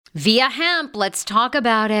Via Hemp, let's talk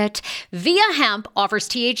about it. Via Hemp offers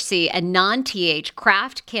THC and non-TH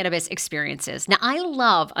craft cannabis experiences. Now, I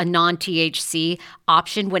love a non-THC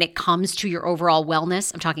option when it comes to your overall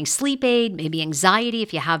wellness. I'm talking sleep aid, maybe anxiety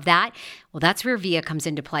if you have that. Well, that's where Via comes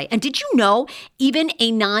into play. And did you know even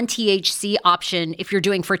a non-THC option, if you're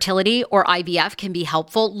doing fertility or IVF, can be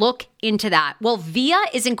helpful? Look into that. Well, Via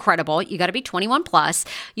is incredible. You got to be 21 plus.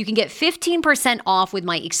 You can get 15% off with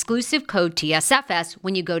my exclusive code TSFS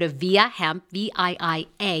when you go to Via Hemp,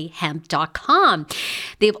 VIIA hemp.com.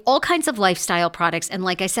 They have all kinds of lifestyle products. And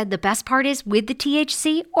like I said, the best part is with the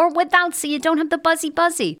THC or without, so you don't have the buzzy.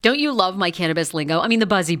 Don't you love my cannabis lingo? I mean, the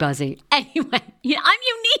buzzy. Anyway, I'm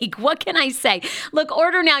unique. What can I say? Look,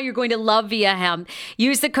 order now. You're going to love Via Hemp.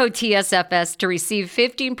 Use the code TSFS to receive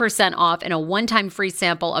 15% off and a one-time free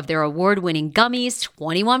sample of their award-winning gummies,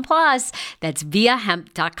 21 plus. That's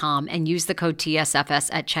viahemp.com, and use the code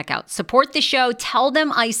TSFS at checkout. Support the show. Tell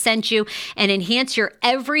them I sent you, and enhance your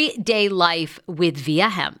everyday life with Via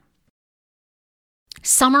Hemp.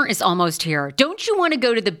 Summer is almost here. Don't you want to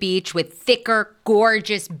go to the beach with thicker,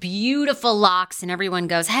 gorgeous, beautiful locks, and everyone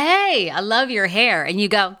goes, "Hey, I love your hair," and you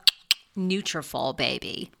go, "Nutrafol,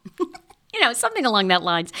 baby." Something along that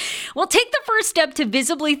lines. Well, take the first step to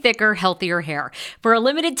visibly thicker, healthier hair. For a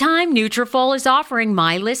limited time, Nutrafol is offering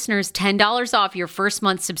my listeners $10 off your first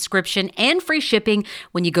month subscription and free shipping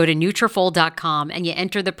when you go to Nutrafol.com and you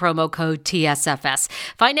enter the promo code TSFS.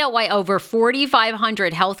 Find out why over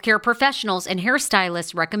 4,500 healthcare professionals and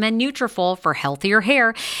hairstylists recommend Nutrafol for healthier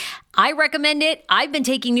hair. I recommend it. I've been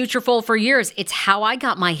taking Nutrafol for years. It's how I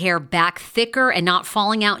got my hair back thicker and not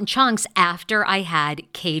falling out in chunks after I had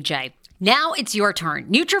KJ. Now it's your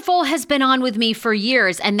turn. Nutrafol has been on with me for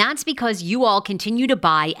years, and that's because you all continue to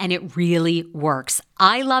buy, and it really works.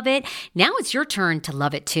 I love it. Now it's your turn to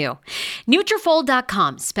love it too.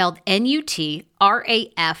 Nutrafol.com, spelled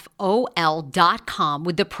Nutrafol.com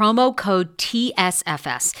with the promo code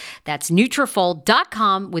TSFS. That's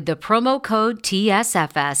Nutrafol.com with the promo code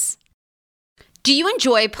TSFS. Do you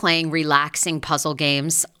enjoy playing relaxing puzzle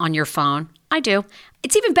games on your phone? I do.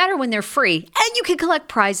 It's even better when they're free, and you can collect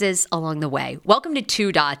prizes along the way. Welcome to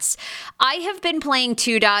Two Dots. I have been playing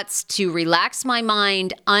Two Dots to relax my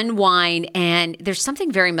mind, unwind, and there's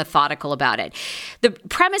something very methodical about it. The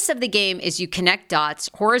premise of the game is you connect dots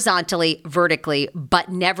horizontally, vertically, but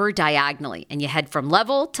never diagonally, and you head from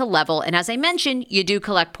level to level. And as I mentioned, you do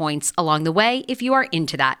collect points along the way if you are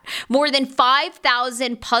into that. More than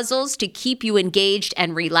 5,000 puzzles to keep you engaged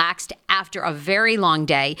and relaxed after a very long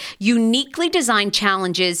day. Uniquely designed challenges,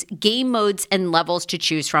 game modes, and levels to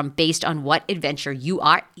choose from based on what adventure you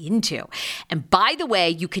are into. And by the way,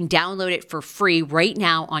 you can download it for free right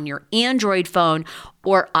now on your Android phone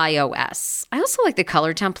or iOS. I also like the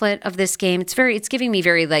color template of this game. It's giving me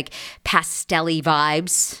very like pastel-y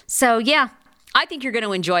vibes. So yeah, I think you're going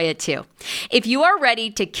to enjoy it too. If you are ready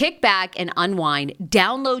to kick back and unwind,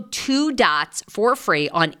 download Two Dots for free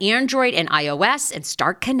on Android and iOS and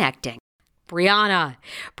start connecting. Brianna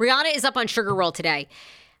is up on Sugar World today.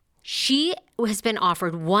 She has been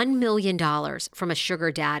offered $1 million from a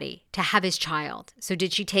sugar daddy to have his child. So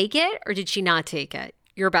did she take it or did she not take it?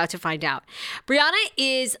 You're about to find out. Brianna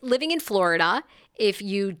is living in Florida. If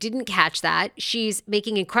you didn't catch that, she's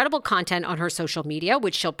making incredible content on her social media,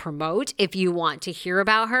 which she'll promote if you want to hear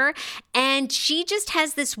about her. And she just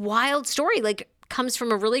has this wild story, comes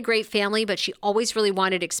from a really great family, but she always really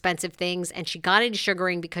wanted expensive things, and she got into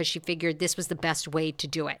sugaring because she figured this was the best way to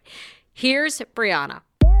do it. Here's Brianna.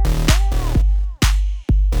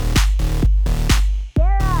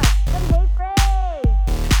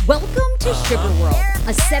 Welcome to Sugar World,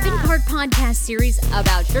 a 7-part podcast series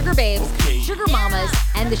about sugar babes, sugar mamas,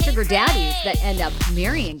 and the sugar daddies that end up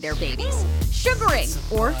marrying their babies. Sugaring,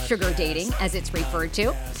 or sugar dating as it's referred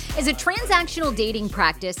to, is a transactional dating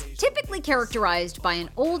practice typically characterized by an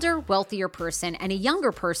older, wealthier person and a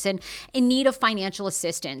younger person in need of financial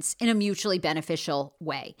assistance in a mutually beneficial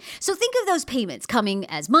way. So think of those payments coming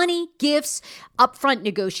as money, gifts, upfront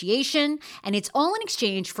negotiation, and it's all in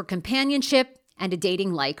exchange for companionship and a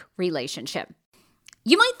dating-like relationship.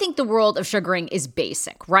 You might think the world of sugaring is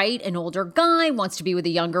basic, right? An older guy wants to be with a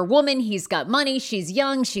younger woman. He's got money. She's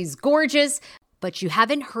young. She's gorgeous. But you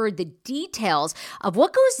haven't heard the details of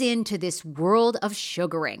what goes into this world of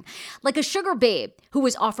sugaring. Like a sugar babe who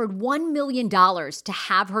was offered $1 million to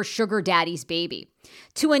have her sugar daddy's baby,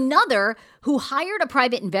 to another who hired a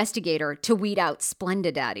private investigator to weed out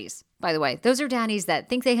Splenda daddies. By the way, those are daddies that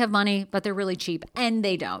think they have money, but they're really cheap, and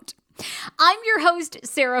they don't. I'm your host,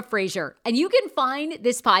 Sarah Fraser, and you can find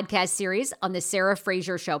this podcast series on the Sarah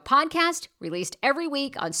Fraser Show podcast, released every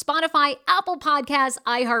week on Spotify, Apple Podcasts,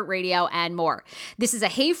 iHeartRadio, and more. This is a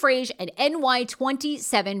Hey Frase and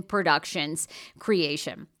NY27 Productions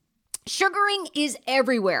creation. Sugaring is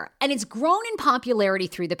everywhere, and it's grown in popularity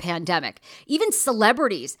through the pandemic. Even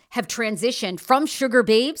celebrities have transitioned from sugar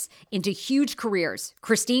babes into huge careers.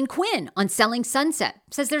 Christine Quinn on Selling Sunset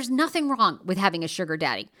says there's nothing wrong with having a sugar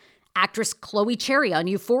daddy. Actress Chloe Cherry on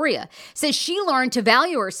Euphoria says she learned to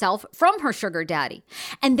value herself from her sugar daddy.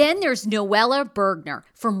 And then there's Noella Bergner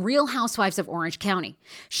from Real Housewives of Orange County.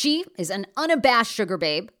 She is an unabashed sugar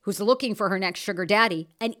babe who's looking for her next sugar daddy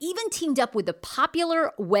and even teamed up with the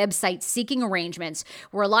popular website Seeking Arrangements,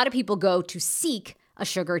 where a lot of people go to seek a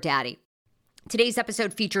sugar daddy. Today's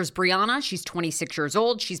episode features Brianna. She's 26 years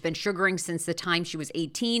old. She's been sugaring since the time she was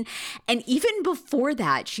 18. And even before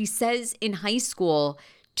that, she says in high school,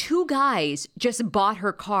 2 guys just bought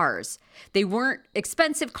her cars. They weren't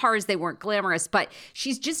expensive cars. They weren't glamorous, but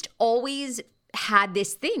she's just always had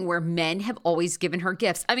this thing where men have always given her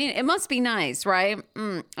gifts. I mean, it must be nice, right?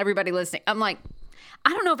 Everybody listening. I'm like,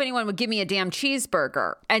 I don't know if anyone would give me a damn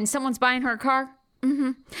cheeseburger and someone's buying her a car.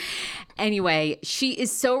 Anyway, she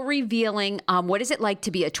is so revealing. What is it like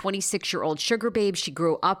to be a 26-year-old sugar babe? She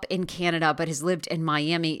grew up in Canada, but has lived in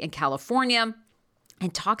Miami and California,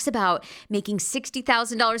 and talks about making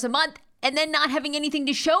 $60,000 a month and then not having anything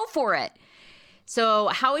to show for it. So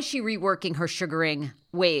how is she reworking her sugaring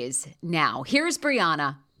ways now? Here's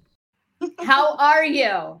Brianna. How are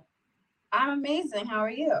you? I'm amazing. How are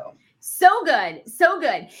you? So good. So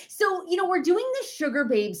good. So, we're doing the Sugar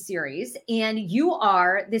Babe series, and you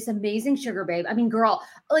are this amazing sugar babe. I mean, girl,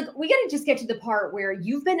 we got to just get to the part where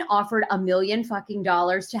you've been offered $1 million fucking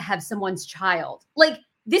dollars to have someone's child.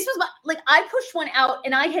 This was I pushed one out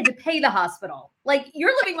and I had to pay the hospital.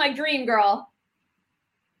 You're living my dream, girl.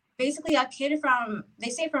 Basically, a kid they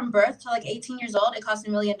say from birth to 18 years old, it costs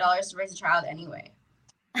 $1 million to raise a child anyway.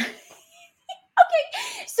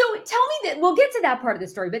 Okay. So tell me that we'll get to that part of the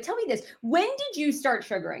story, but tell me this. When did you start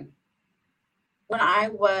sugaring? When I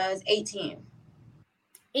was 18.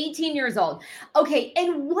 18 years old. Okay.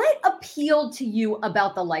 And what appealed to you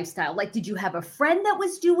about the lifestyle? Did you have a friend that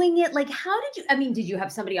was doing it? Did you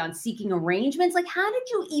have somebody on Seeking Arrangements? How did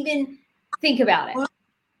you even think about it? Well,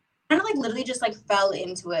 I kind of literally just fell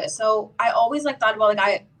into it. So I always thought about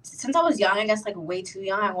since I was young, I guess way too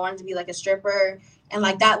young, I wanted to be a stripper, and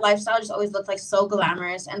that lifestyle just always looked so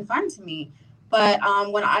glamorous and fun to me. But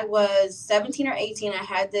when I was 17 or 18, I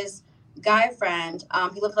had this guy friend.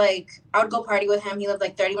 He lived I would go party with him. He lived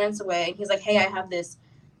 30 minutes away. He's hey, I have this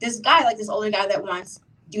guy, this older guy that wants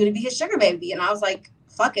you to be his sugar baby. And I was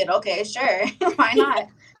fuck it, okay, sure. Why not?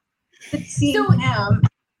 Seeing him,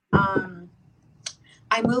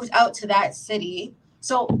 I moved out to that city.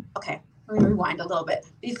 So okay, let me rewind a little bit.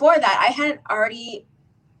 Before that, I had already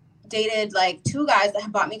dated 2 guys that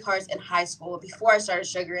had bought me cars in high school before I started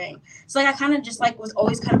sugaring. So I kind of just was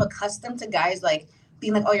always kind of accustomed to guys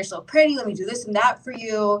being oh, you're so pretty, let me do this and that for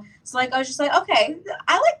you. So I was just okay,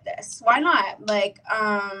 I like this, why not?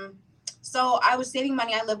 So I was saving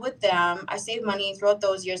money. I lived with them. I saved money throughout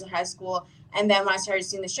those years in high school. And then when I started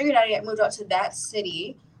seeing the sugar daddy, I moved out to that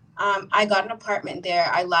city. I got an apartment there.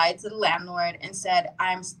 I lied to the landlord and said,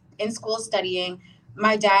 I'm in school studying.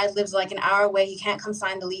 My dad lives an hour away. He can't come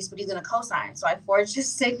sign the lease, but he's going to co-sign. So I forged his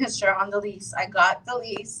signature on the lease. I got the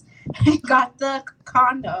lease. I got the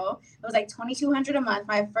condo. It was $2,200 a month.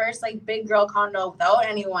 My first big girl condo without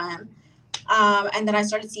anyone. And then I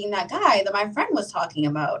started seeing that guy that my friend was talking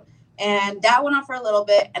about. And that went on for a little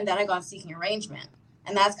bit. And then I got Seeking Arrangement.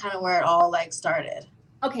 And that's kind of where it all started.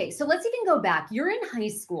 Okay, so let's even go back. You're in high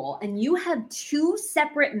school and you have 2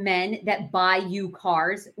 separate men that buy you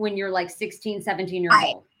cars when you're 16, 17 years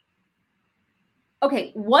old.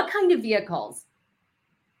 Okay, what kind of vehicles?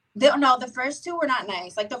 The first 2 were not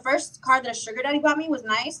nice. The first car that a sugar daddy bought me was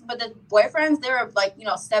nice, but the boyfriends, they were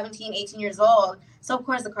 17, 18 years old. So of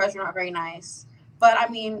course the cars were not very nice. But I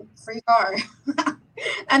mean, free car.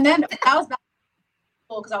 And then I was back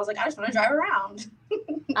because I was I just want to drive around.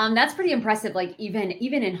 That's pretty impressive. Even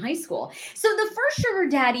in high school. So the first sugar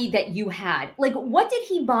daddy that you had, what did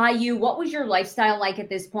he buy you? What was your lifestyle like at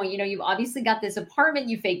this point? You've obviously got this apartment,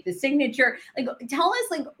 you faked the signature. Tell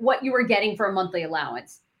us what you were getting for a monthly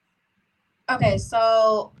allowance. Okay,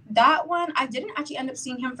 so that one, I didn't actually end up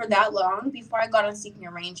seeing him for that long before I got on Seeking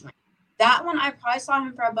Arrangement. That one, I probably saw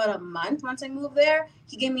him for about a month once I moved there.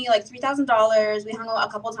 He gave me $3,000. We hung out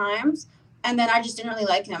a couple times. And then I just didn't really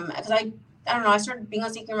like him because I don't know, I started being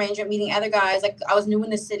on Seeking Arrangement, meeting other guys. I was new in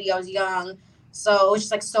the city. I was young. So it was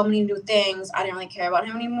just like so many new things. I didn't really care about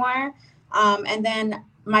him anymore. And then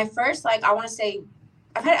my first, like, I want to say,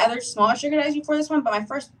 I've had other smaller sugar daddies before this one, but my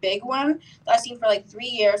first big one that I've seen for like 3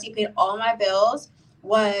 years, he paid all my bills,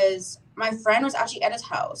 was my friend was actually at his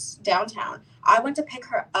house downtown. I went to pick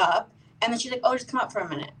her up, and then she's like, oh, just come up for a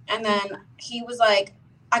minute. And then he was like,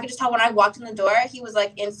 I could just tell when I walked in the door, he was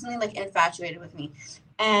like instantly like infatuated with me.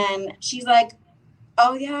 And she's like,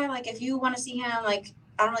 oh yeah, like if you want to see him, like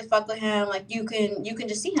I don't really fuck with him, like you can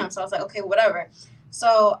just see him. So I was like, okay, whatever.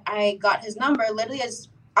 So I got his number. Literally, as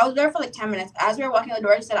I was there for like 10 minutes. As we were walking out the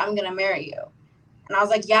door, he said, I'm gonna marry you. And I was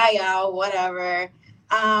like, yeah, whatever.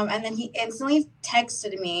 And then he instantly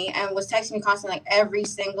texted me and was texting me constantly, like every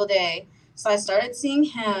single day. So I started seeing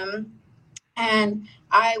him, and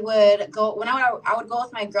I would go I would go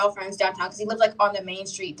with my girlfriends downtown, because he lived like on the main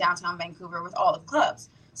street downtown Vancouver with all the clubs.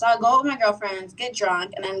 So I'd go with my girlfriends, get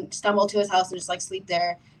drunk, and then stumble to his house and just like sleep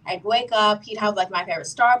there. I'd wake up, he'd have like my favorite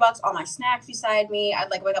Starbucks, all my snacks beside me. I'd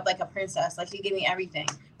like wake up like a princess. Like he'd give me everything.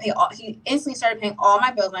 He instantly started paying all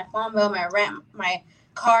my bills, my phone bill, my rent, my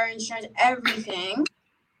car insurance, everything.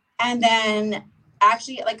 And then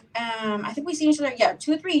actually like I think we seen each other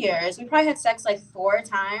 2 or 3 years. We probably had sex like 4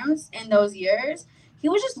 times in those years. He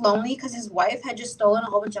was just lonely because his wife had just stolen a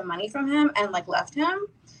whole bunch of money from him and like left him.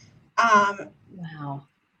 Wow.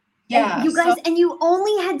 Yeah, and you guys, and you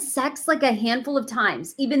only had sex like a handful of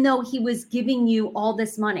times, even though he was giving you all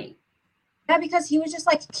this money. Yeah, because he was just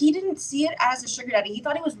like, he didn't see it as a sugar daddy. He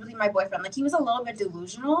thought he was really my boyfriend. Like he was a little bit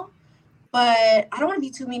delusional, but I don't want to be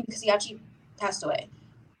too mean because he actually passed away.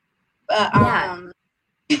 But so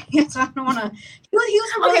I don't want to. He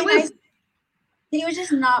was really nice. He was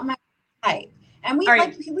just not my type, and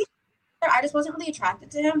I just wasn't really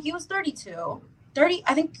attracted to him. He was 32, 30.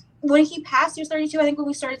 I think when he passed, he was 32. I think when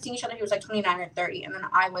we started seeing each other, he was like 29 or 30, and then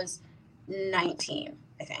I was 19,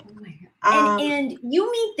 I think. Oh my God. And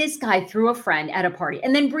you meet this guy through a friend at a party,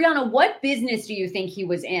 and then Brianna, what business do you think he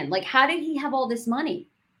was in? Like, how did he have all this money?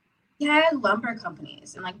 He had lumber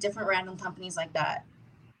companies and like different random companies like that.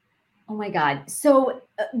 Oh my God. So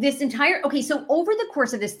so over the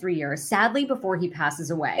course of this 3 years, sadly, before he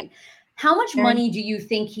passes away, how much money do you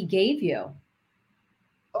think he gave you?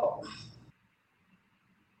 Oh,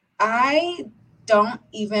 I don't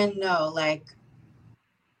even know. Like,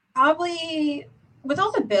 probably with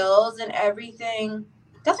all the bills and everything,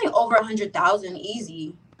 definitely over 100,000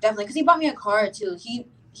 easy. Definitely, because he bought me a car too.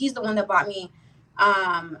 He's the one that bought me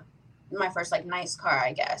my first like nice car,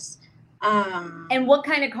 I guess. And what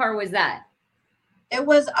kind of car was that? It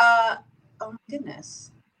was oh my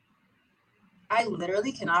goodness, I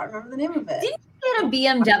literally cannot remember the name of it. Didn't you get a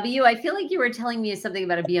BMW? I feel like you were telling me something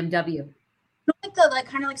about a BMW. Like the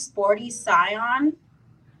kind of like sporty Scion.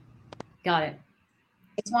 Got it.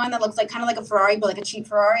 It's one that looks like kind of like a Ferrari, but like a cheap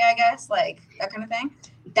Ferrari, I guess, like that kind of thing.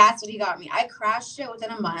 That's what he got me. I crashed it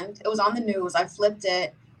within a month. It was on the news. I flipped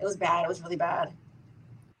it. It was bad. It was really bad.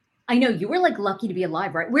 I know, you were like lucky to be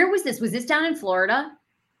alive, right? Where was this? Was this down in Florida?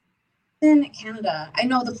 In Canada. I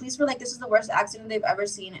know the police were like, this is the worst accident they've ever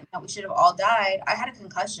seen and that we should have all died. I had a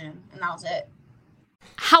concussion and that was it.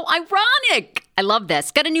 How ironic. I love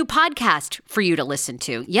this. Got a new podcast for you to listen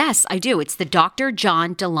to. Yes, I do. It's the Dr.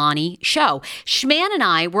 John Delaney Show. Schman and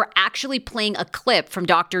I were actually playing a clip from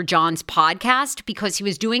Dr. John's podcast because he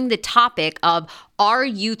was doing the topic of are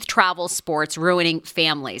youth travel sports ruining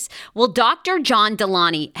families? Well, Dr. John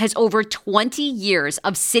Delaney has over 20 years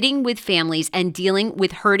of sitting with families and dealing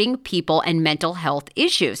with hurting people and mental health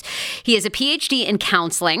issues. He has a PhD in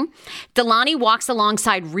counseling. Delaney walks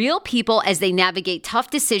alongside real people as they navigate tough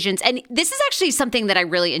decisions. And this is actually something that I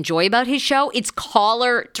really enjoy about his show. It's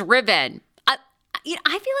caller driven.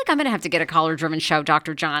 I feel like I'm going to have to get a caller-driven show,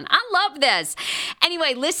 Dr. John. I love this.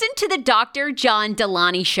 Anyway, listen to the Dr. John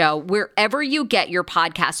Delaney Show wherever you get your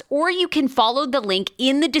podcast, or you can follow the link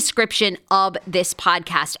in the description of this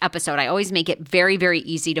podcast episode. I always make it very, very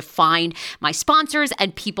easy to find my sponsors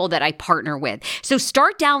and people that I partner with. So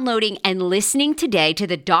start downloading and listening today to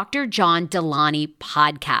the Dr. John Delaney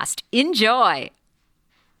podcast. Enjoy.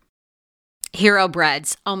 Hero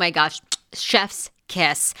breads. Oh my gosh. Chef's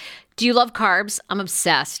kiss. Do you love carbs? I'm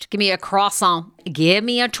obsessed. Give me a croissant. Give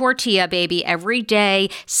me a tortilla, baby, every day,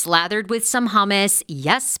 slathered with some hummus.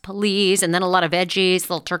 Yes, please. And then a lot of veggies,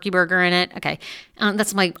 a little turkey burger in it. Okay.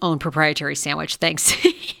 That's my own proprietary sandwich. Thanks.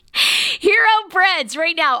 Hero Breads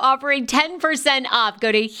right now offering 10% off.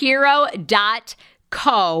 Go to hero.co.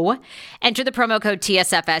 Enter the promo code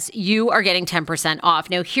TSFS. You are getting 10% off.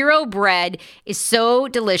 Now, Hero Bread is so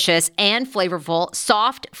delicious and flavorful,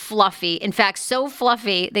 soft, fluffy. In fact, so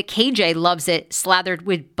fluffy that KJ loves it slathered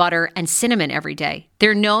with butter and cinnamon every day.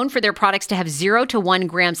 They're known for their products to have 0 to 1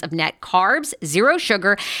 grams of net carbs, 0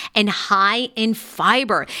 sugar, and high in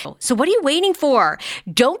fiber. So what are you waiting for?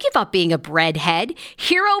 Don't give up being a breadhead.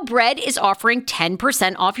 Hero Bread is offering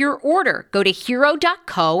 10% off your order. Go to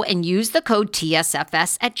hero.co and use the code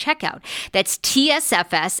TSFS at checkout. That's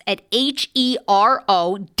TSFS at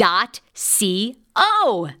HERO.CO.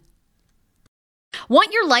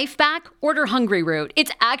 Want your life back? Order Hungry Root.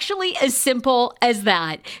 It's actually as simple as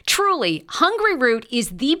that. Truly, Hungry Root is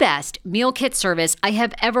the best meal kit service I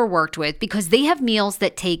have ever worked with because they have meals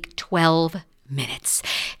that take 12 minutes.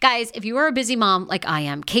 Guys, if you are a busy mom like I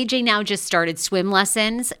am, KJ now just started swim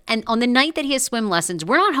lessons. And on the night that he has swim lessons,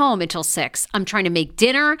 we're not home until 6. I'm trying to make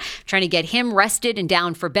dinner, trying to get him rested and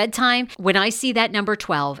down for bedtime. When I see that number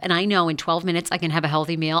 12, and I know in 12 minutes I can have a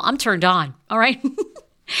healthy meal, I'm turned on. All right.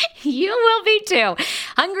 You will be too.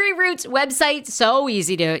 Hungry Root's website, so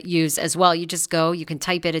easy to use as well. You just go, you can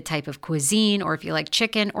type in a type of cuisine, or if you like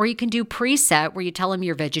chicken, or you can do preset where you tell them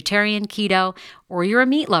you're vegetarian, keto, or you're a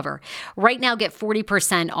meat lover. Right now, get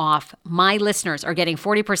 40% off. My listeners are getting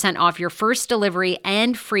 40% off your first delivery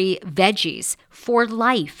and free veggies for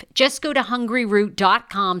life. Just go to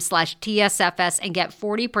hungryroot.com/TSFS and get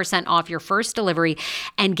 40% off your first delivery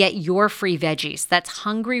and get your free veggies. That's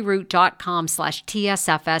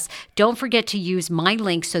hungryroot.com/TSFS. Don't forget to use my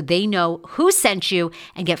link so they know who sent you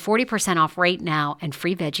and get 40% off right now and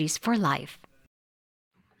free veggies for life.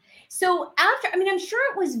 So I'm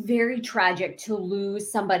sure it was very tragic to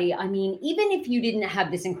lose somebody. I mean, even if you didn't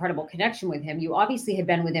have this incredible connection with him, you obviously had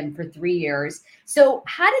been with him for 3 years. So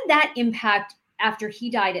how did that impact after he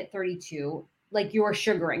died at 32, like your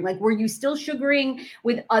sugaring? Like, were you still sugaring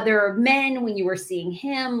with other men when you were seeing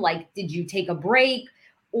him? Like, did you take a break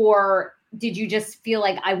or did you just feel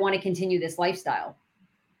like I want to continue this lifestyle?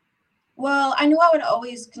 Well, I knew I would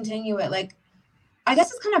always continue it. Like, I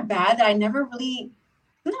guess it's kind of bad that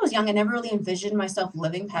when I was young, I never really envisioned myself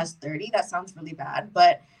living past 30. That sounds really bad,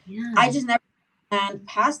 but Yeah. I just never planned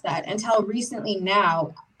past that until recently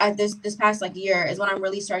now. At this past year is when I'm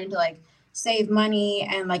really starting to save money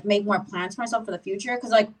and make more plans for myself for the future.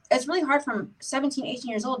 Cause it's really hard from 17, 18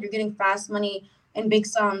 years old. You're getting fast money and big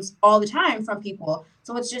sums all the time from people.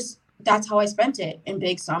 So it's just, that's how I spent it, in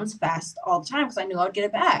big sums fast all the time. Cause I knew I would get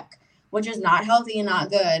it back, which is not healthy and not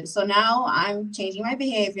good. So now I'm changing my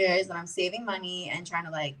behaviors and I'm saving money and trying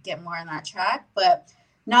to get more on that track. But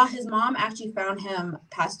now his mom actually found him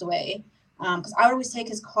passed away. Because I would always take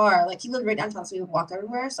his car. He lived right downtown, so we would walk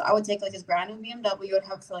everywhere. So I would take his brand new BMW. I'd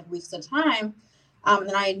have it for weeks at a time. And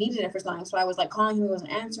then I needed it for something. So I was calling him, he wasn't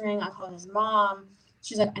answering. I called his mom.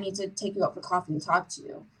 She's like, I need to take you out for coffee and talk to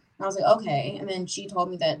you. And I was like, okay. And then she told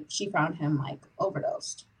me that she found him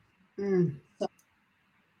overdosed. Mm.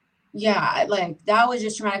 Yeah, that was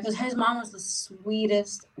just traumatic because his mom was the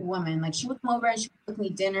sweetest woman. She would come over and she would cook me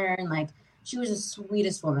dinner and she was the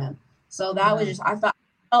sweetest woman. So that was just, I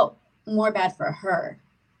felt more bad for her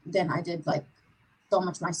than I did so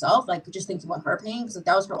much myself. Just thinking about her pain because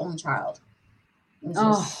that was her only child.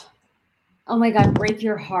 Oh my God, break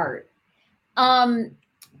your heart.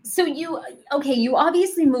 So you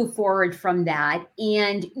obviously move forward from that,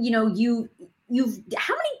 and you've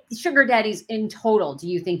how many sugar daddies in total do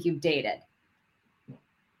you think you've dated?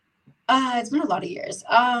 It's been a lot of years.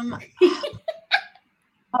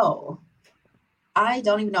 Oh, I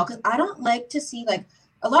don't even know because I don't like to see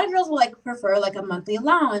a lot of girls will prefer a monthly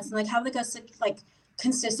allowance and have a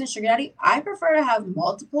consistent sugar daddy. I prefer to have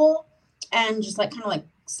multiple and just kind of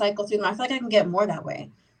cycle through them. I feel I can get more that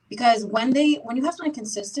way because when you have something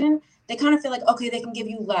consistent, they kind of feel okay, they can give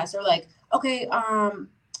you less or okay,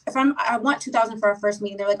 if I want 2,000 for our first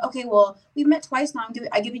meeting, they're okay, well, we've met twice now.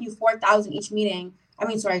 I'm giving you 4,000 each meeting.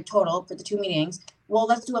 Total for the 2 meetings. Well,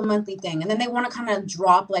 let's do a monthly thing. And then they want to kind of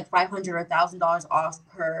drop $500 or $1,000 off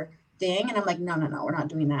per thing. And I'm no, we're not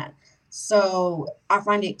doing that. So I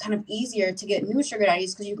find it kind of easier to get new sugar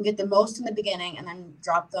daddies because you can get the most in the beginning and then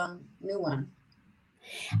drop them new one.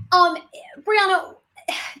 Brianna,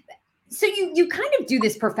 so you kind of do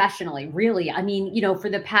this professionally, really. I mean, for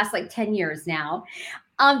the past 10 years now.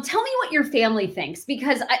 Tell me what your family thinks,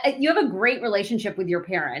 because you have a great relationship with your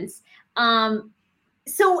parents.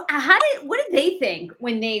 So what did they think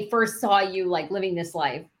when they first saw you living this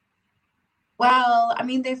life? Well,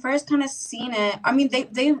 they first kind of seen it.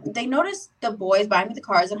 They noticed the boys buying me the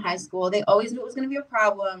cars in high school. They always knew it was going to be a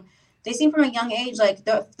problem. They seen from a young age,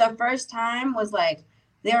 the first time was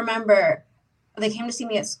they remember they came to see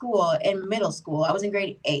me at school in middle school. I was in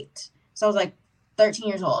grade 8. So I was 13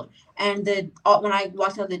 years old. And when I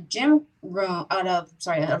walked out of the gym room, out of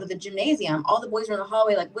the gymnasium, all the boys were in the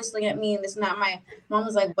hallway whistling at me and this and that. My mom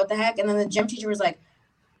was what the heck? And then the gym teacher was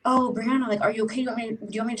oh, Brianna, like, are you okay? Do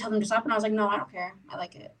you want me to tell them to stop? And I was like, no, I don't care. I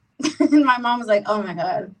like it. And my mom was like, oh my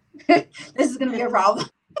God, this is going to be a problem.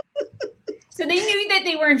 So they knew that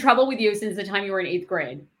they were in trouble with you since the time you were in 8th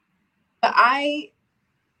grade. But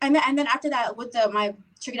and then after that, with my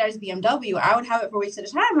Sugar Daddy's BMW, I would have it for weeks at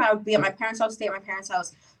a time. I would be at my parents' house, stay at my parents'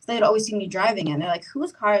 house. So they'd always see me driving it. And they're like,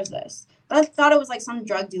 whose car is this? But I thought it was like some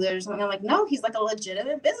drug dealer or something. I'm like, no, he's like a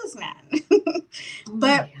legitimate businessman.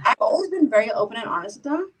 But I've always been very open and honest with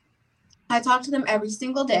them. I talk to them every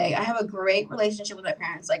single day. I have a great relationship with my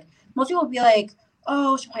parents. Like, most people would be like,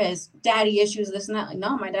 oh, she probably has daddy issues, this and that. Like,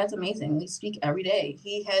 no, my dad's amazing. We speak every day.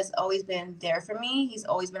 He has always been there for me. He's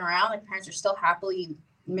always been around. My parents are still happily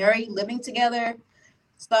married, living together.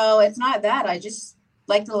 So it's not that. I just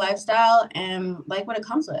like the lifestyle and like what it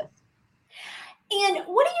comes with. And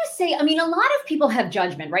what do you say? I mean, a lot of people have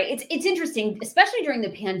judgment, right? It's interesting, especially during the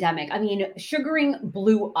pandemic. I mean, sugaring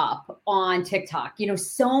blew up on TikTok. You know,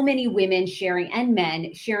 so many women sharing and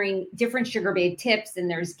men sharing different sugar babe tips,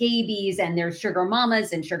 and there's gabies and there's sugar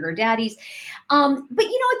mamas and sugar daddies. But you know,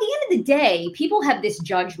 at the end of the day, people have this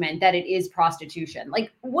judgment that it is prostitution.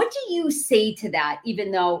 Like, what do you say to that?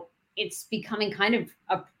 Even though it's becoming kind of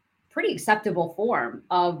a pretty acceptable form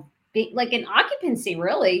of like an occupancy,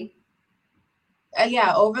 really.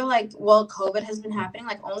 Yeah, over COVID has been happening.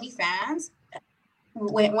 Like OnlyFans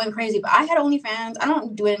went crazy. But I had OnlyFans. I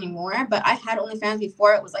don't do it anymore, but I had OnlyFans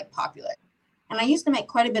before it was like popular, and I used to make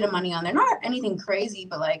quite a bit of money on there. Not anything crazy,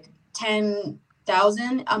 but like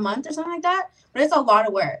 10,000 a month or something like that. But it's a lot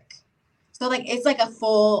of work. So like it's like a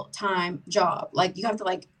full-time job. Like you have to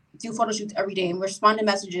like do photo shoots every day and respond to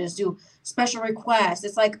messages, do special requests.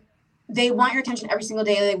 It's like they want your attention every single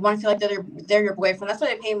day. They want to feel like they're your boyfriend. That's why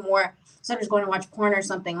they pay more instead of just going to watch porn or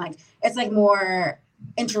something. Like it's like more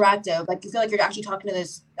interactive. Like you feel like you're actually talking to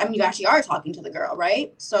this. I mean, you actually are talking to the girl,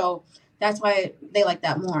 right? So that's why they like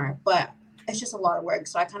that more. But it's just a lot of work.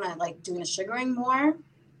 So I kind of like doing the sugaring more.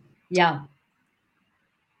 Yeah.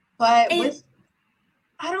 But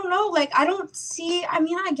I don't know. Like I don't see. I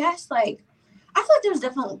mean, I guess like I feel like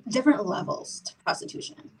there's different levels to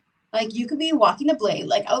prostitution. Like you could be walking the blade,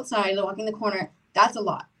 like outside, like walking the corner. That's a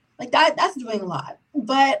lot. Like that's doing a lot.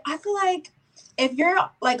 But I feel like if you're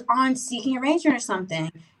like on seeking arrangement or something,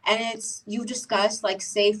 and it's you've discussed like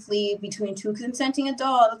safely between two consenting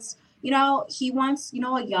adults, you know, he wants, you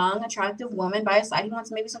know, a young, attractive woman by his side. He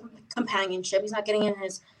wants maybe some companionship. He's not getting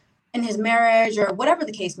in his marriage or whatever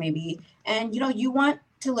the case may be. And you know, you want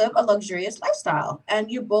to live a luxurious lifestyle, and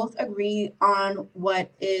you both agree on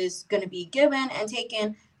what is going to be given and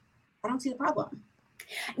taken. I don't see the problem.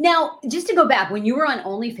 Now, just to go back, when you were on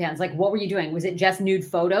OnlyFans, like what were you doing? Was it just nude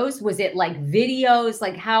photos? Was it like videos?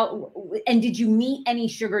 Like how, and did you meet any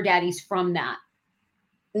sugar daddies from that?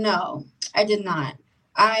 No, I did not.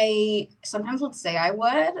 I sometimes would say I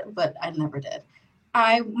would, but I never did.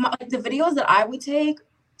 Like the videos that I would take.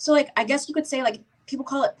 So like, I guess you could say like people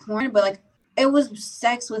call it porn, but like it was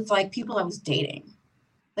sex with like people I was dating.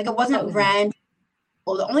 Like it wasn't random.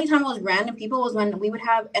 Well, the only time it was random people was when we would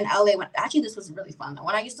have in LA. Actually, this was really fun though.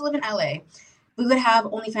 When I used to live in LA, we would have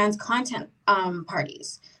OnlyFans content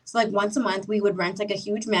parties. So like once a month, we would rent like a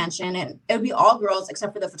huge mansion, and it would be all girls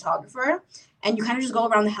except for the photographer. And you kind of just go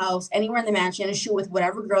around the house, anywhere in the mansion, and shoot with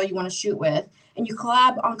whatever girl you want to shoot with. And you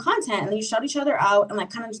collab on content, and then you shout each other out, and like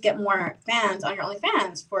kind of just get more fans on your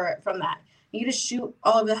OnlyFans from that. And you just shoot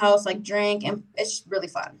all over the house, like drink, and it's just really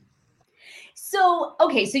fun. So,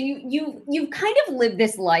 okay, so you kind of live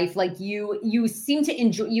this life, like you seem to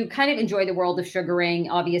enjoy, you kind of enjoy the world of sugaring.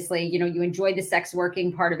 Obviously, you know, you enjoy the sex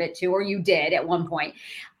working part of it too, or you did at one point.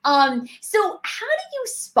 So how do you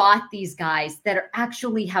spot these guys that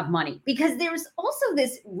actually have money? Because there's also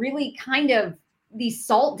this really kind of these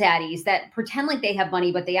salt daddies that pretend like they have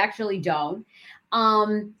money, but they actually don't.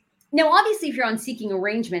 Now, obviously, if you're on seeking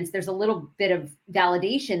arrangements, there's a little bit of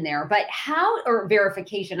validation there, but or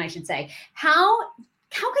verification, I should say, how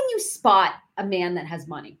can you spot a man that has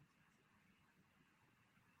money?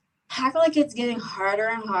 I feel like it's getting harder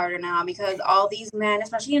and harder now because all these men,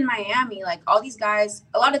 especially in Miami, like all these guys,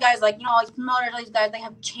 a lot of guys, like, you know, all these promoters, all these guys, they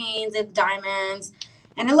have chains, they have diamonds,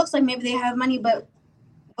 and it looks like maybe they have money, but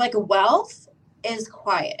like wealth is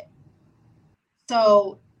quiet.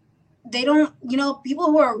 So they don't, you know, people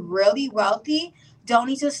who are really wealthy don't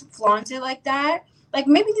need to flaunt it like that. Like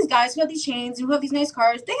maybe these guys who have these chains and who have these nice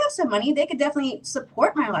cars, they have some money. They could definitely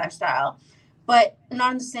support my lifestyle, but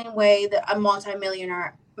not in the same way that a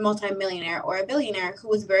multimillionaire or a billionaire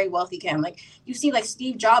who is very wealthy can. Like you see like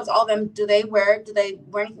Steve Jobs, all of them, do they wear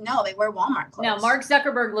no, they wear Walmart clothes. No, Mark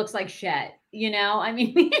Zuckerberg looks like shit, you know? I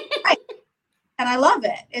mean, and I love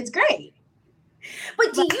it. It's great.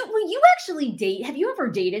 But will you actually date? Have you ever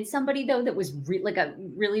dated somebody though that was like a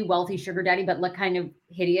really wealthy sugar daddy, but like kind of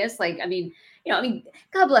hideous? Like, I mean,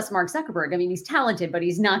 God bless Mark Zuckerberg. I mean, he's talented, but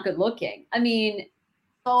he's not good looking. I mean,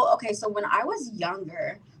 so when I was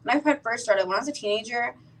younger, when I first started, when I was a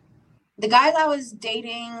teenager, the guys I was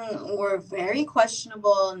dating were very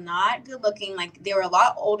questionable, not good looking. Like they were a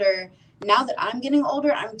lot older. Now that I'm getting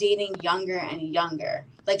older, I'm dating younger and younger,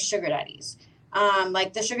 like sugar daddies.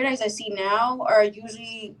 Like the sugar daddies I see now are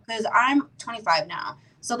usually, because I'm 25 now.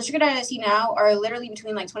 So the sugar daddies I see now are literally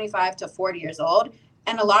between like 25 to 40 years old.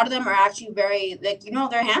 And a lot of them are actually very, like,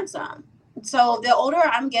 they're handsome. So the older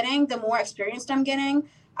I'm getting, the more experienced I'm getting.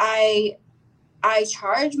 I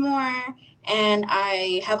charge more and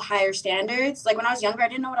I have higher standards. Like when I was younger, I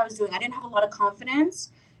didn't know what I was doing. I didn't have a lot of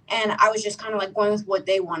confidence. And I was just kind of like going with what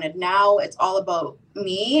they wanted. Now it's all about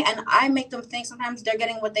me. And I make them think sometimes they're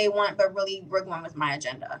getting what they want, but really we're going with my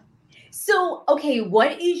agenda. So, okay,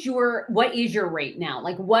 what is your rate now?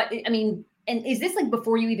 Like and is this like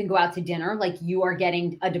before you even go out to dinner? Like you are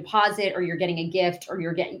getting a deposit or you're getting a gift or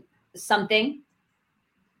you're getting something?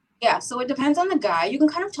 Yeah, so it depends on the guy. You can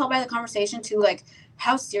kind of tell by the conversation too, like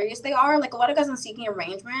how serious they are. Like a lot of guys on Seeking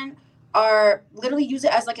Arrangement are literally use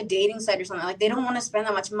it as like a dating site or something. Like they don't want to spend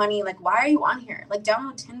that much money. Like, why are you on here? Like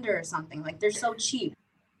download Tinder or something. Like they're so cheap.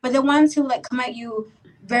 But the ones who like come at you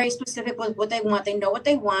very specific with what they want, they know what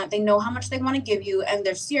they want, they know how much they want to give you, and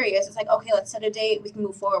they're serious. It's like, okay, let's set a date, we can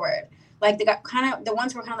move forward. Like they got kind of the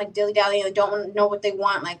ones who are kind of like dilly-dallying, they don't know what they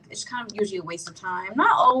want. Like it's kind of usually a waste of time.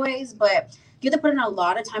 Not always, but you have to put in a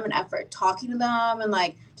lot of time and effort talking to them and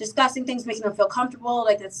like discussing things, making them feel comfortable.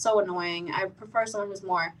 Like that's so annoying. I prefer someone who's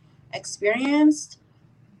more experienced.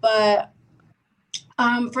 But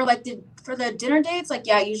for the dinner dates, like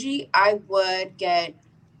yeah, usually I would get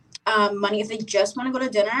money if they just want to go to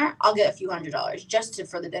dinner. I'll get a few $100s just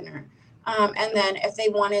for the dinner. And then if they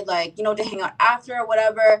wanted like to hang out after or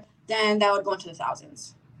whatever, then that would go into the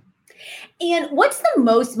thousands. And what's the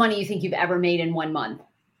most money you think you've ever made in 1 month?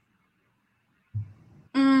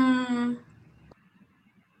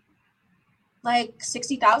 Like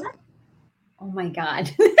 60,000. Oh my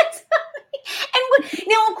God.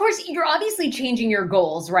 Now, of course, you're obviously changing your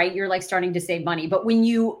goals, right? You're like starting to save money. But when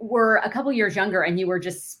you were a couple years younger and you were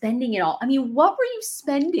just spending it all, I mean, what were you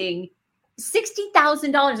spending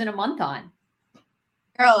 $60,000 in a month on?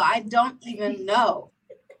 Girl, I don't even know.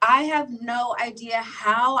 I have no idea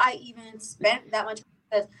how I even spent that much.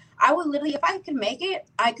 Because I would literally, if I could make it,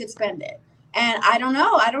 I could spend it. And I don't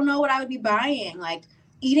know. I don't know what I would be buying. Like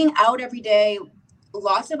eating out every day,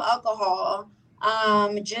 lots of alcohol,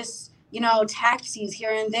 just taxis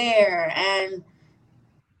here and there, and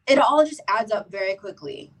it all just adds up very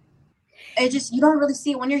quickly. You don't really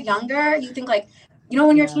see it when you're younger. You think like,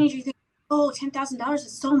 when you're a teenager, you think, oh, $10,000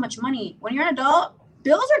 is so much money. When you're an adult,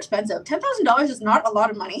 bills are expensive. $10,000 is not a lot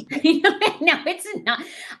of money. No, it's not.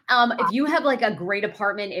 If you have like a great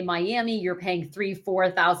apartment in Miami, you're paying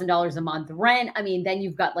 $3,000-$4,000 a month rent. I mean, then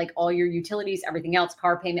you've got like all your utilities, everything else,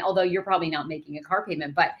 car payment, although you're probably not making a car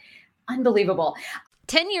payment, but unbelievable.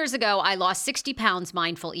 10 years ago, I lost 60 pounds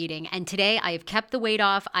mindful eating, and today I have kept the weight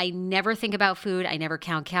off. I never think about food. I never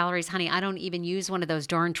count calories. Honey, I don't even use one of those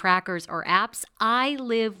darn trackers or apps. I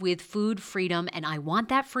live with food freedom, and I want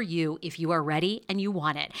that for you if you are ready and you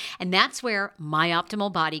want it. And that's where My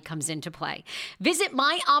Optimal Body comes into play. Visit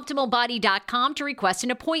myoptimalbody.com to request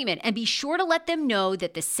an appointment, and be sure to let them know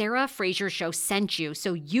that the Sarah Fraser Show sent you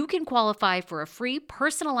so you can qualify for a free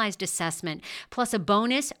personalized assessment plus a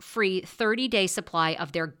bonus free 30-day supply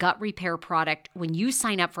of their gut repair product when you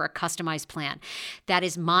sign up for a customized plan. That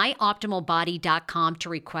is myoptimalbody.com to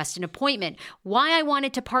request an appointment. Why I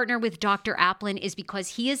wanted to partner with Dr. Applin is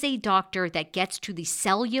because he is a doctor that gets to the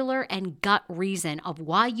cellular and gut reason of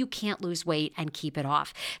why you can't lose weight and keep it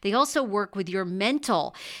off. They also work with your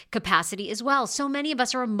mental capacity as well. So many of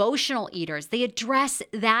us are emotional eaters. They address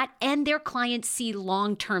that, and their clients see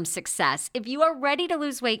long-term success. If you are ready to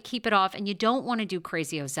lose weight, keep it off, and you don't want to do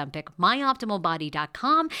crazy Ozempic, myoptimalbody.com,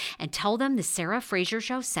 and tell them the Sarah Fraser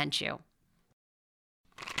Show sent you.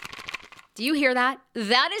 Do you hear that?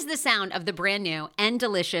 That is the sound of the brand new and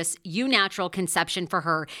delicious Eu Natural Conception for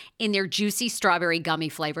Her in their juicy strawberry gummy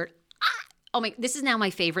flavored. Oh my, this is now my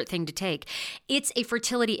favorite thing to take. It's a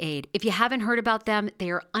fertility aid. If you haven't heard about them,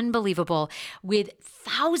 they are unbelievable with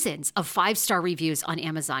thousands of 5-star reviews on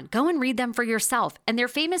Amazon. Go and read them for yourself. And they're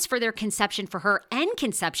famous for their Conception for Her and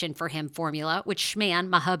Conception for Him formula, which Schman,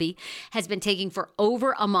 my hubby, has been taking for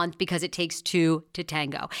over a month because it takes two to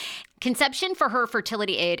tango. Conception for Her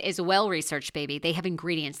Fertility Aid is a well-researched, baby. They have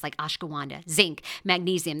ingredients like ashwagandha, zinc,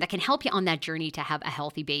 magnesium that can help you on that journey to have a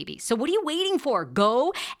healthy baby. So what are you waiting for?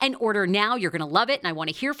 Go and order now. You're going to love it, and I want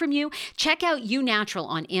to hear from you. Check out You Natural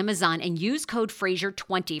on Amazon and use code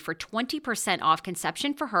Fraser20 for 20% off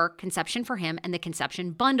Conception for Her, Conception for Him, and the Conception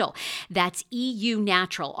Bundle. That's EU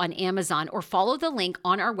Natural on Amazon, or follow the link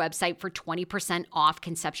on our website for 20% off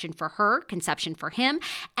Conception for Her, Conception for Him,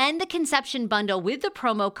 and the Conception Bundle with the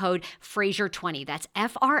promo code Fraser20. That's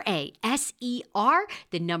Fraser,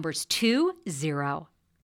 the numbers 20. Tell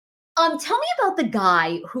me about the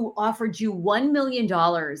guy who offered you $1 million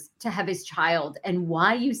to have his child and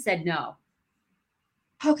why you said no.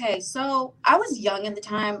 Okay, so I was young at the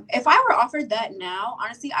time. If I were offered that now,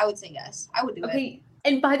 honestly, I would say yes. I would do it. Okay,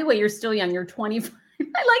 and by the way, you're still young. You're 25. I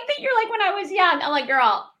like that you're like, when I was young. I'm like,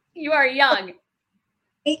 girl, you are young.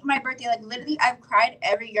 My birthday, like literally I've cried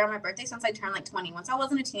every year on my birthday since I turned like 20. Once I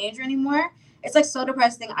wasn't a teenager anymore, it's like so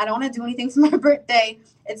depressing. I don't want to do anything for my birthday.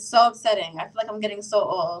 It's so upsetting. I feel like I'm getting so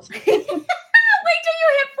old. Wait till you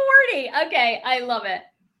hit 40. Okay, I love it.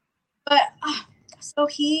 But so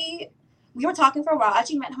we were talking for a while. I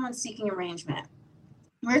actually met him on Seeking Arrangement.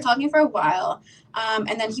 We were talking for a while, and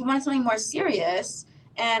then he wanted something more serious.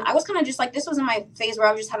 And I was kind of just like, this was in my phase where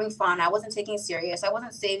I was just having fun. I wasn't taking it serious. I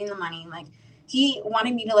wasn't saving the money. Like, he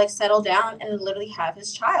wanted me to like settle down and literally have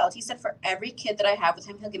his child. He said for every kid that I have with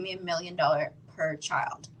him, he'll give me $1 million per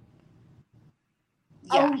child.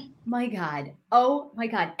 Yeah. Oh my God. Oh my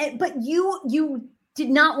God. But you did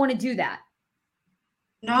not want to do that.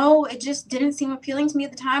 No, it just didn't seem appealing to me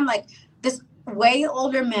at the time. Like, this way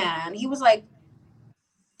older man, he was like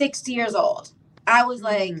 60 years old. I was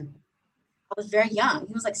like, I was very young.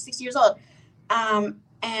 He was like 60 years old.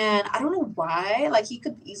 And I don't know why, like, he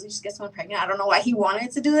could easily just get someone pregnant. I don't know why he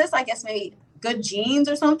wanted to do this. I guess maybe good genes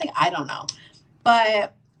or something. I don't know.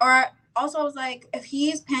 But, or also I was like, if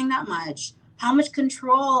he's paying that much, how much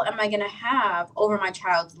control am I going to have over my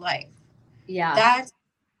child's life? Yeah. I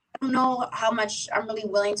don't know how much I'm really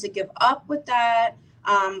willing to give up with that.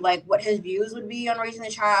 Like what his views would be on raising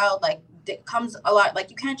the child. Like, it comes a lot,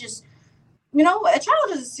 like, you can't just, a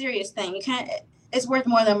child is a serious thing. You can't, it's worth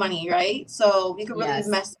more than money, right? So you could really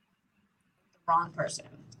mess with the wrong person.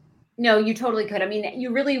 No, you totally could. I mean,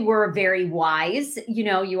 you really were very wise.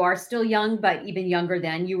 You are still young, but even younger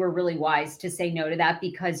then, you were really wise to say no to that,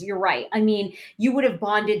 because you're right. I mean, you would have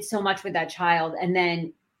bonded so much with that child. And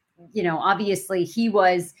then, obviously he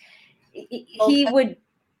would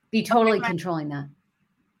be totally controlling that.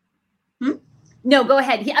 No, go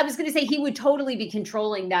ahead. I was going to say he would totally be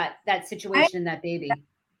controlling that situation and that baby.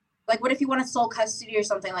 Like, what if you want a sole custody or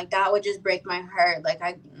something? Like, that would just break my heart. Like,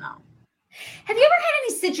 no. Have you ever had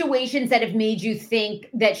any situations that have made you think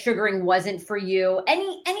that sugaring wasn't for you?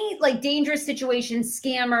 Any like dangerous situations,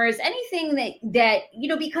 scammers, anything that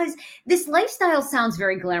because this lifestyle sounds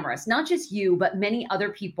very glamorous, not just you, but many other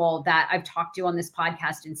people that I've talked to on this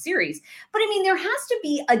podcast and series. But I mean, there has to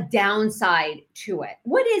be a downside to it.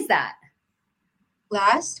 What is that?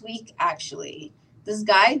 Last week, actually, this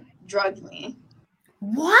guy drugged me.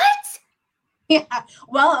 What? Yeah.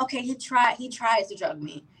 Well, okay, he tries to drug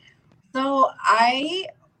me. So I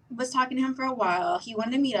was talking to him for a while. He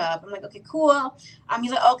wanted to meet up. I'm like, okay, cool. He's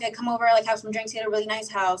like, okay, come over, like, have some drinks. He had a really nice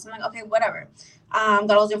house. I'm like, okay, whatever. Got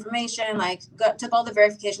all his information, like, took all the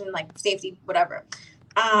verification, like, safety, whatever.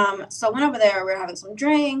 So I went over there. We were having some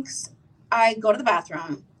drinks. I go to the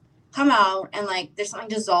bathroom, come out, and, like, there's something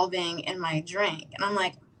dissolving in my drink. And I'm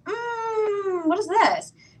like, what is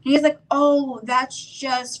this? And he's like, oh, that's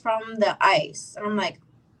just from the ice. And I'm like,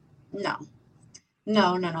 no,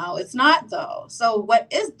 it's not though. So what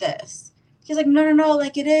is this? He's like, no,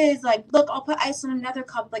 like, it is. Like, look, I'll put ice in another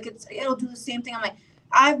cup. Like, it'll do the same thing. I'm like,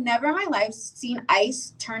 I've never in my life seen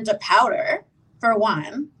ice turn to powder, for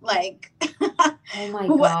one. Like, oh my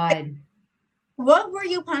God. What were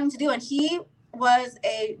you planning to do? And he was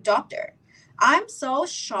a doctor. I'm so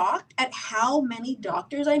shocked at how many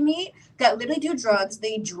doctors I meet that literally do drugs.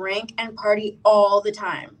 They drink and party all the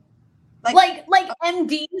time. Like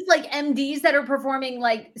MDs that are performing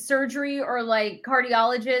like surgery, or like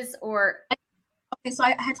cardiologists, or. Okay, so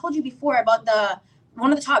I had told you before about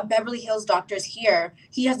one of the top Beverly Hills doctors here.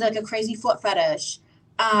 He has like a crazy foot fetish.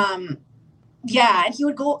 Yeah, and he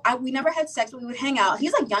would go. We never had sex, but we would hang out.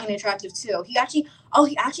 He's like young and attractive too. He actually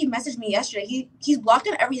messaged me yesterday. He's blocked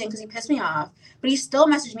on everything because he pissed me off, but he still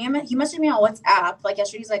messaged me. He messaged me on WhatsApp like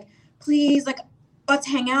yesterday. He's like, please, like, let's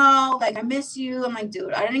hang out. Like, I miss you. I'm like,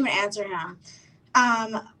 dude, I didn't even answer him.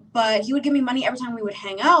 But he would give me money every time we would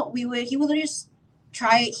hang out. He would literally just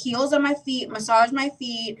try heels on my feet, massage my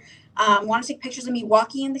feet, want to take pictures of me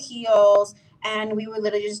walking in the heels. and we would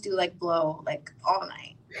literally just do like blow like all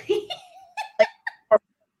night. Like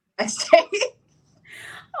next day.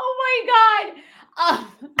 Oh my God.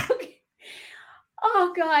 Okay.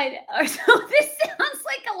 Oh God. So this sounds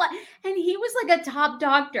like a lot. And he was like a top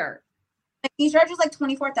doctor. Like, he charges like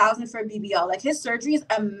 24,000 for a BBL. Like his surgery is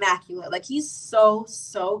immaculate. Like he's so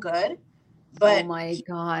good. But oh my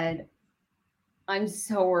God. I'm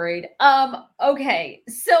so worried. Okay.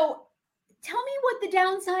 So tell me what the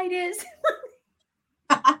downside is.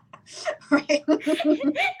 right. Okay, what's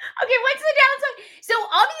the downside? So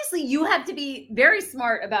obviously you have to be very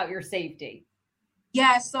smart about your safety.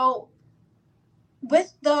 Yeah, so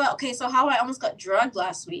with the so how I almost got drugged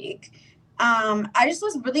last week. I just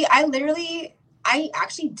was really I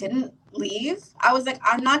actually didn't leave. I was like,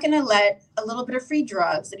 I'm not gonna let a little bit of free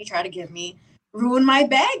drugs that he tried to give me ruin my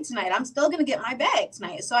bag tonight. I'm still gonna get my bag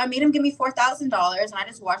tonight. So I made him give me $4,000 and I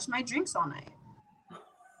just watched my drinks all night.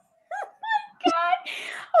 God.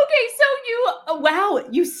 Okay, so wow,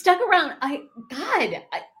 you stuck around.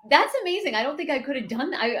 That's amazing. I don't think I could have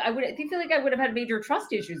done that. I feel like I would have had major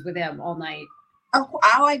trust issues with him all night. Oh,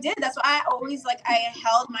 I did. That's why I always I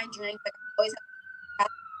held my drink. Like I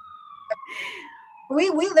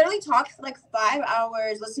always we literally talked for like 5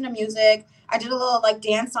 hours, listened to music. I did a little like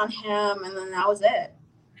dance on him, and then that was it.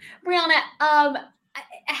 Brianna,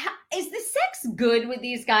 is the sex good with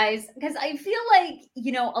these guys? Because I feel like,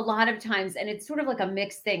 a lot of times, and it's sort of like a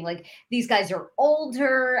mixed thing, like these guys are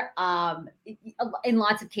older, in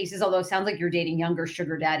lots of cases, although it sounds like you're dating younger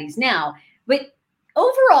sugar daddies now. But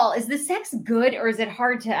overall, is the sex good or is it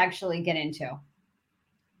hard to actually get into?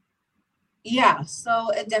 Yeah, so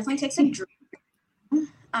it definitely takes a drink.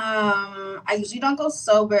 I usually don't go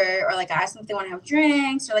sober, or like I ask them if they want to have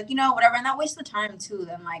drinks or like, whatever. And that wastes the time too.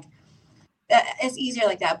 Then like it's easier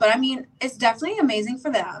like that. But I mean, it's definitely amazing for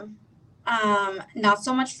them. Not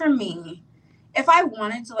so much for me. If I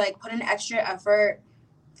wanted to like put an extra effort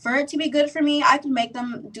for it to be good for me, I can make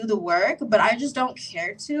them do the work, but I just don't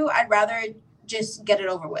care to. I'd rather just get it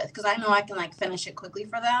over with because I know I can like finish it quickly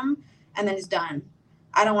for them and then it's done.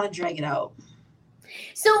 I don't want to drag it out.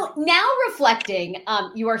 So now reflecting,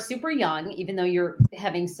 you are super young, even though you're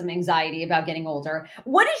having some anxiety about getting older.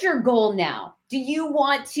 What is your goal now?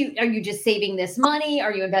 Are you just saving this money?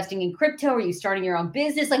 Are you investing in crypto? Are you starting your own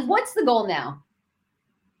business? Like, what's the goal now?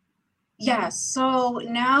 Yeah, so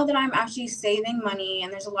now that I'm actually saving money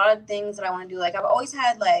and there's a lot of things that I want to do, like I've always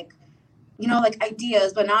had like, like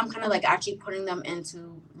ideas, but now I'm kind of like actually putting them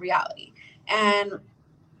into reality. And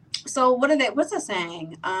so what's the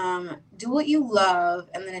saying? Do what you love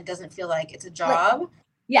and then it doesn't feel like it's a job.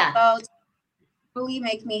 Yeah. So to really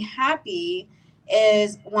make me happy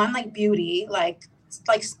is one, like beauty, like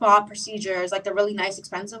spa procedures, like the really nice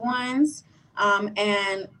expensive ones,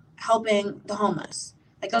 and helping the homeless.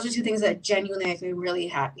 Like those are two things that genuinely make me really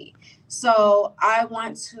happy. So I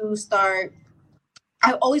want to start.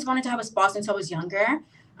 I always wanted to have a spa since I was younger.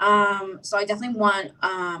 So I definitely want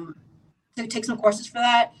to take some courses for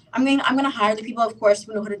that. I'm gonna hire the people, of course,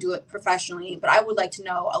 who know how to do it professionally, but I would like to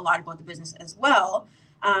know a lot about the business as well.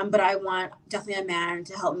 But I want definitely a man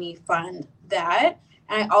to help me fund that.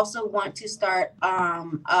 And I also want to start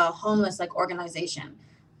a homeless like organization.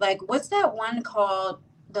 Like what's that one called?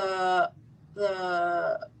 The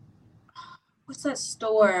what's that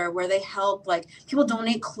store where they help like people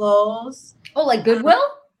donate clothes? Oh, like Goodwill?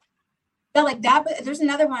 Yeah, like that. But there's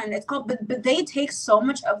another one. It's called, but they take so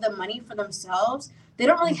much of the money for themselves. They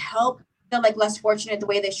don't really help the like less fortunate the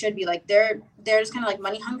way they should be. Like they're just kind of like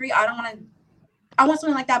money hungry. I want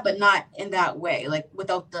something like that, but not in that way. Like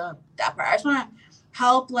without that part. I just want to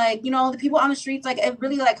help like, the people on the streets. Like it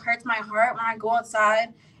really like hurts my heart when I go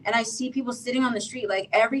outside and I see people sitting on the street. Like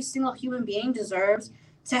every single human being deserves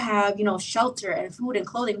to have, shelter and food and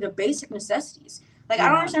clothing, the basic necessities. Like I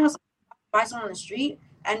don't understand how someone buy someone on the street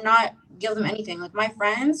and not give them anything. Like my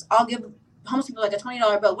friends, I'll give homeless people like a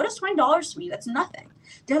 $20 bill. What is $20 to me? That's nothing.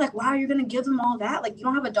 They're like, wow, you're gonna give them all that? Like you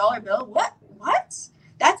don't have a dollar bill? What?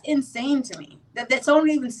 That's insane to me. That someone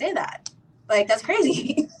would even say that. Like that's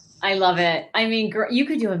crazy. I love it. I mean, girl, you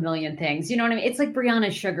could do a million things. You know what I mean? It's like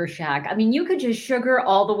Brianna's Sugar Shack. I mean, you could just sugar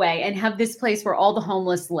all the way and have this place where all the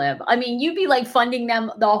homeless live. I mean, you'd be like funding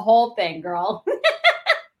them the whole thing, girl.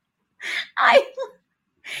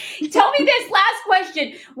 Tell me this last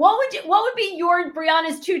question. What would be your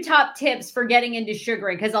Brianna's 2 top tips for getting into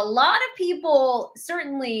sugaring? Because a lot of people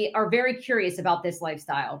certainly are very curious about this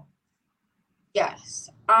lifestyle. Yes.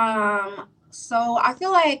 So I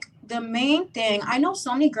feel like the main thing, I know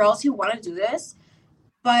so many girls who want to do this,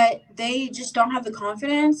 but they just don't have the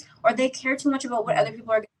confidence or they care too much about what other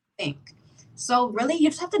people are going to think. So really, you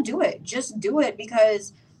just have to do it. Just do it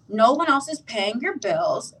because No one else is paying your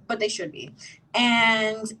bills, but they should be.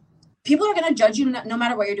 And people are going to judge you no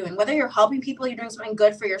matter what you're doing. Whether you're helping people, you're doing something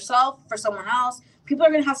good for yourself, for someone else, people are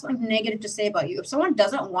going to have something negative to say about you. If someone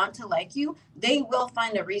doesn't want to like you, they will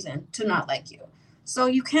find a reason to not like you. So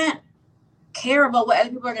you can't care about what other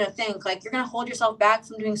people are going to think. Like, you're going to hold yourself back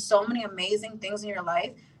from doing so many amazing things in your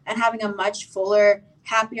life and having a much fuller,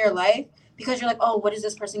 happier life because you're like, oh, what is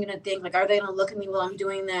this person going to think? Like, are they going to look at me while I'm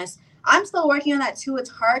doing this? I'm still working on that too. It's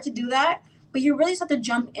hard to do that, but you really just have to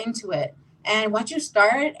jump into it. And once you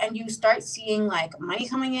start and you start seeing like money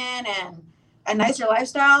coming in and a nicer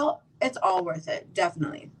lifestyle, it's all worth it.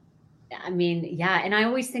 Definitely. I mean, yeah. And I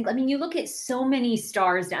always think, I mean, you look at so many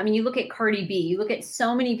stars. I mean, you look at Cardi B, you look at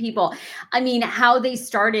so many people. I mean, how they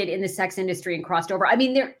started in the sex industry and crossed over. I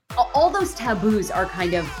mean, all those taboos are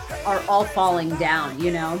all falling down,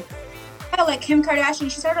 you know? Yeah, like Kim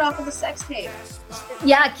Kardashian, she started off with a sex tape.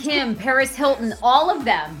 Yeah, Kim, Paris Hilton, all of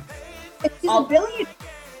them. She's a billion.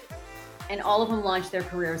 And all of them launched their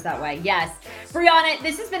careers that way. Yes. Brianna,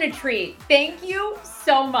 this has been a treat. Thank you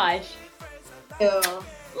so much. Thank you.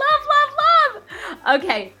 Love, love, love.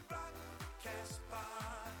 Okay.